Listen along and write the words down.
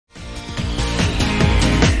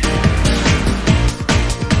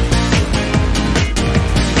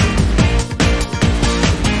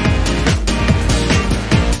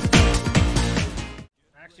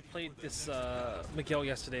Miguel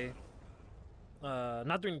yesterday.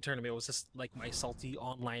 Not during the tournament. It was just like my salty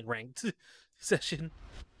online ranked session,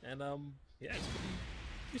 and yeah, it's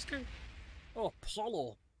pretty scary. Oh,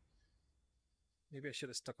 Paulo. Maybe I should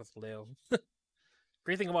have stuck with Leo.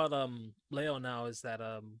 Great thing about Leo now is that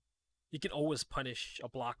you can always punish a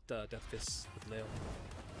blocked Death Fist with Leo.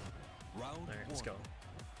 Alright, let's go.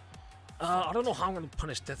 I don't know how I'm gonna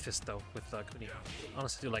punish Death Fist though with Kuni.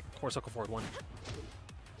 Honestly, do like core circle forward 1.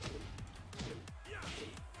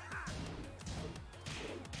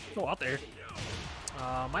 Go out there.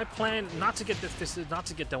 My plan not to get Death Fisted, not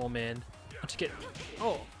to get Devil Man, not to get.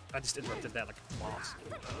 Oh, I just interrupted that like a boss.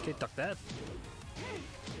 Okay, duck that.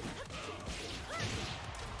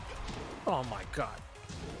 Oh my god.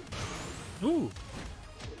 Ooh.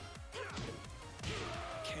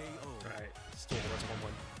 Alright, still that's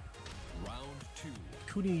 1-1. Round 2.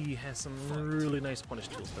 Kuni has some really nice punish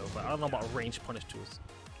tools though, but I don't know about range punish tools.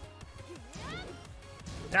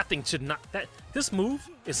 That thing should not. This move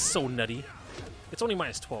is so nutty. It's only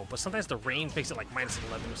 -12, but sometimes the range makes it like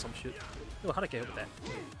 -11 or some shit. Oh, how'd I get hit with that?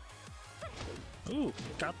 Ooh,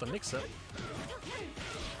 got the mix up.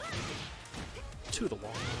 To the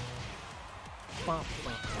wall. Bum,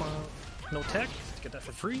 bum, bum. No tech. Get that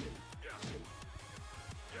for free.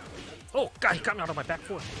 Oh god, he got me out of my back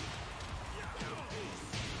 4.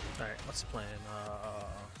 Alright, what's the plan?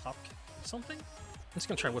 Hop kick something? I'm just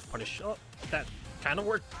gonna try with punish. Oh, that kind of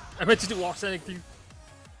worked. I meant to do wall standing through.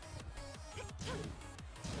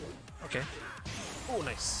 Okay. Oh,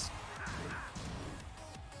 nice.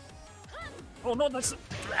 Oh no, that's.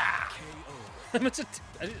 Ah! I meant to.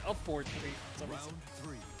 I did up forward 3. Round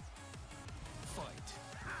 3. Fight.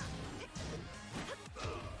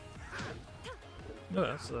 No,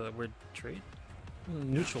 that's a weird trade.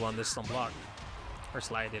 Neutral on this unblock. Or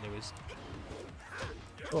slide, anyways.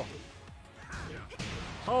 Oh.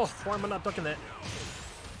 Oh, why am I not ducking that?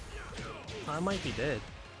 I might be dead.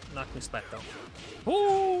 Knocked me splat though.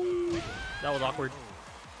 Ooh! That was awkward.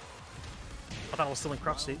 I thought I was still in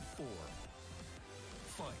crouch state.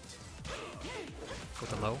 With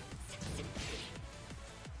the low.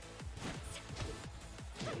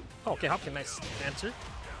 Oh, okay, Hopkins, nice answer.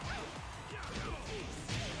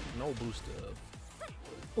 No boost up.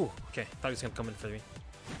 Ooh, okay, thought he was gonna come in for me.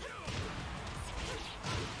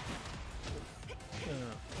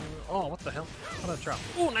 Oh, what the hell? How did I drop?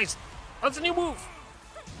 Oh, nice! That's a new move!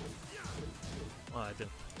 Oh, I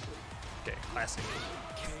didn't. Okay, classic.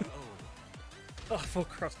 Oh, full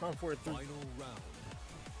cross, down forward 3. Alright,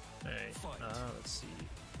 let's see.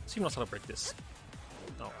 Let's see who knows how to break this.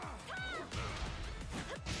 No.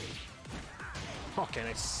 Okay,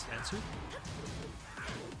 nice answer.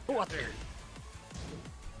 Oh, out there!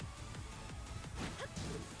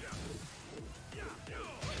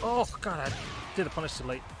 Oh, god, I did a punish too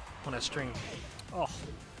late on that string. Oh.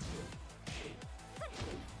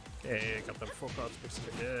 Okay, got the full cross fix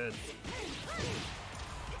good.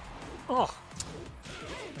 Oh!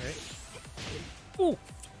 Alright. Ooh!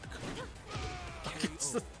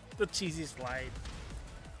 It's the cheesy slide.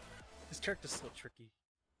 This character's so tricky.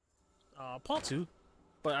 Paul too,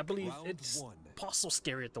 but I believe it's Paul's so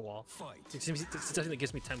scary at the wall. It's something that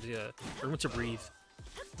gives me time to room to breathe.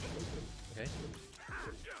 Okay.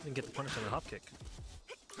 Didn't get the punish on the hop kick.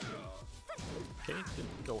 Okay,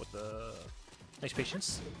 didn't go with the nice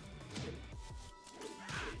patience.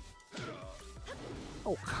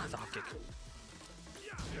 Oh god, the hop kick.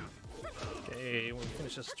 Okay, we'll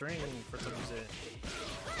finish the string for some reason.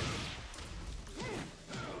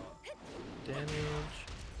 Damage.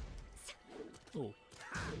 Oh.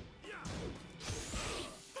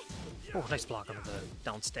 Oh, nice block on the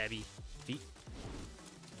down stabby feet.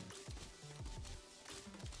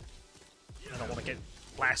 I don't want to get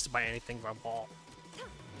blasted by anything from a ball.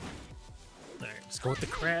 Alright, let's go with the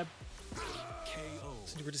crab. KO.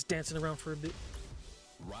 So we're just dancing around for a bit.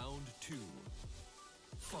 Round 2.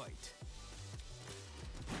 Fight.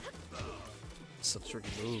 Such a tricky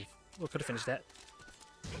move. Oh, could have finished that.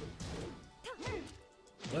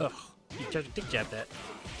 Ugh, you tried to dick jab that.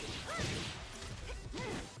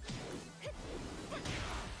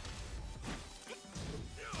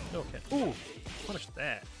 Okay. Ooh, punish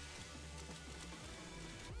that.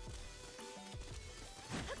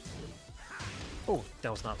 Oh,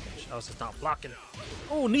 that was not finished. I was just not blocking.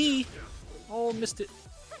 Oh, knee! Oh, missed it.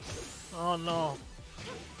 Oh no.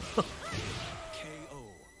 KO.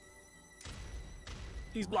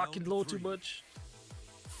 He's blocking low too much.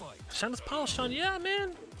 Fight. Shine this power, Sean. Yeah,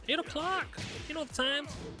 man. 8 o'clock. You know the time.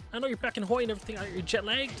 I know you're back in Hawaii and everything. You're jet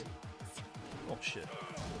lagged. Oh shit.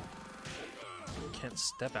 Can't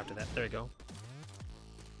step after that. There you go.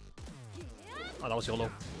 Oh, that was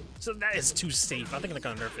YOLO. So that is too safe. I think they're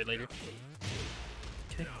gonna nerf it later.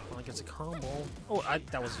 Okay, well, I guess a combo. Oh,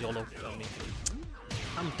 that was YOLO on me.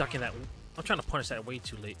 I'm ducking that. I'm trying to punish that way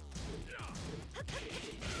too late.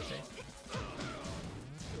 Okay.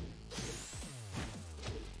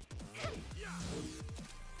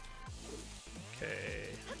 Okay.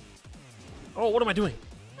 Oh, what am I doing?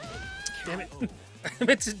 Damn it. I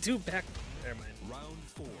meant to do back. Never mind. Round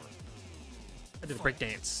 4. I did a break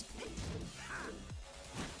dance.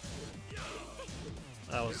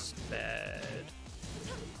 That was bad.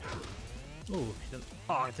 Ooh,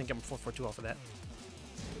 oh, I think I'm 4-4-2 off of that.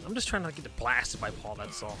 I'm just trying not to get blasted by Paul,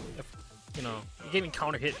 that's all. If, you know, getting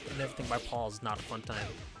counter hit and everything by Paul is not a fun time.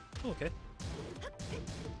 Oh, okay.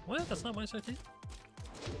 What? That's not my side team?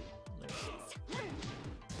 Nice.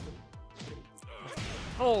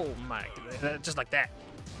 Oh my, just like that.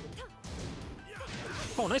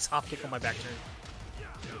 Oh, nice hop kick on my back turn.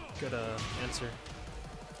 Good answer.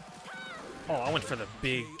 Oh, I went for the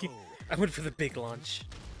big launch.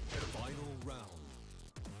 Final round.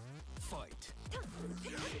 Fight.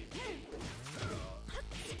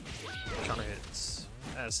 Counter hits.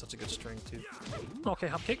 That is such a good string too. Okay,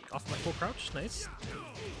 hop kick off my full crouch. Nice.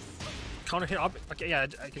 Counter hit. Okay, yeah,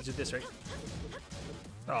 I can do this, right?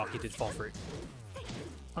 Oh, he did fall for it.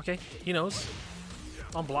 Okay, he knows.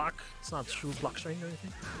 On block. It's not true block string or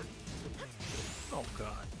anything. Oh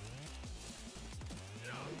god.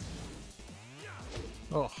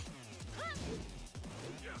 Oh.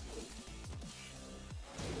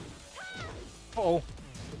 Uh-oh.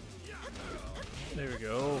 There we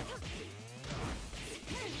go.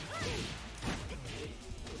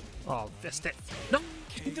 Oh, that's it. No!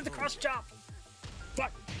 He did the cross chop!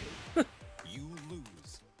 Fuck! You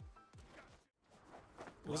lose.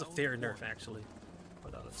 It was a fair nerf, actually.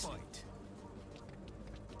 But let's see. Fight.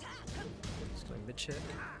 Just going mid check.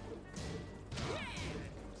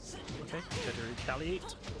 Okay, try to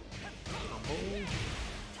retaliate. Combo.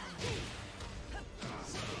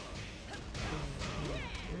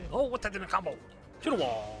 Oh, what that did a combo? To the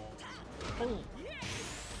wall. Oh.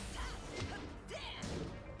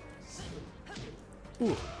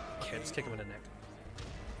 Ooh. Okay, let's kick him in the neck.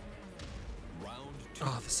 Round 2.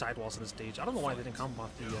 Oh, the sidewalls on the stage. I don't know why they didn't combo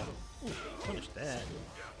off the. Ooh, punish that.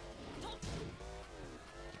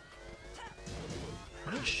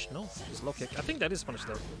 Punish? No, it's low kick. I think that is punish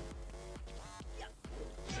though.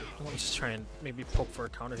 I want to just try and maybe poke for a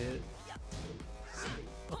counter hit.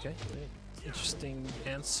 Okay, interesting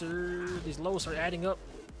answer. These lows are adding up.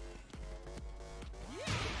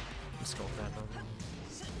 Let's go random.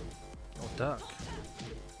 Oh, duck.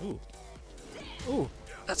 Ooh. Ooh,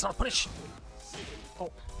 that's not a punish.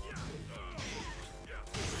 Oh.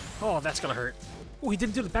 Oh, that's gonna hurt. Oh, he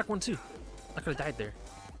didn't do the back one too. I could have died there.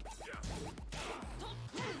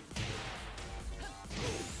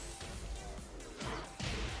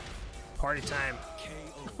 Party time.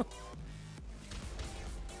 KO.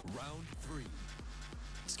 Round 3.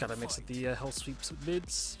 Just gotta mix up the hell sweeps with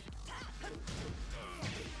mids.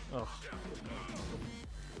 Oh.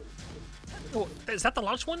 Oh, is that the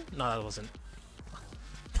launch one? No, that wasn't.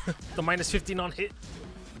 The minus 15 on hit.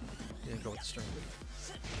 Yeah, go with the string.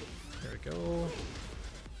 There we go.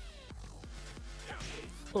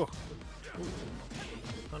 Oh. Ooh.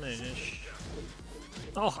 Punish.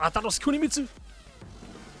 Oh, I thought it was Kunimitsu.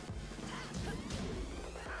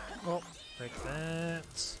 Oh, break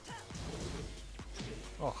that.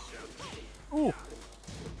 Oh. Ooh.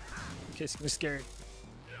 Okay, it's gonna be scary.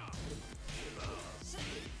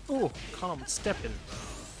 Ooh, caught him stepping.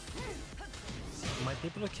 Might be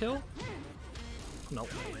able to kill?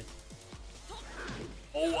 Nope, never mind.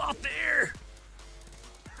 Oh, out there!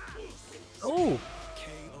 Oh!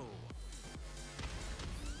 KO.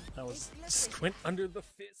 That was squint under the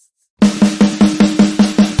fist.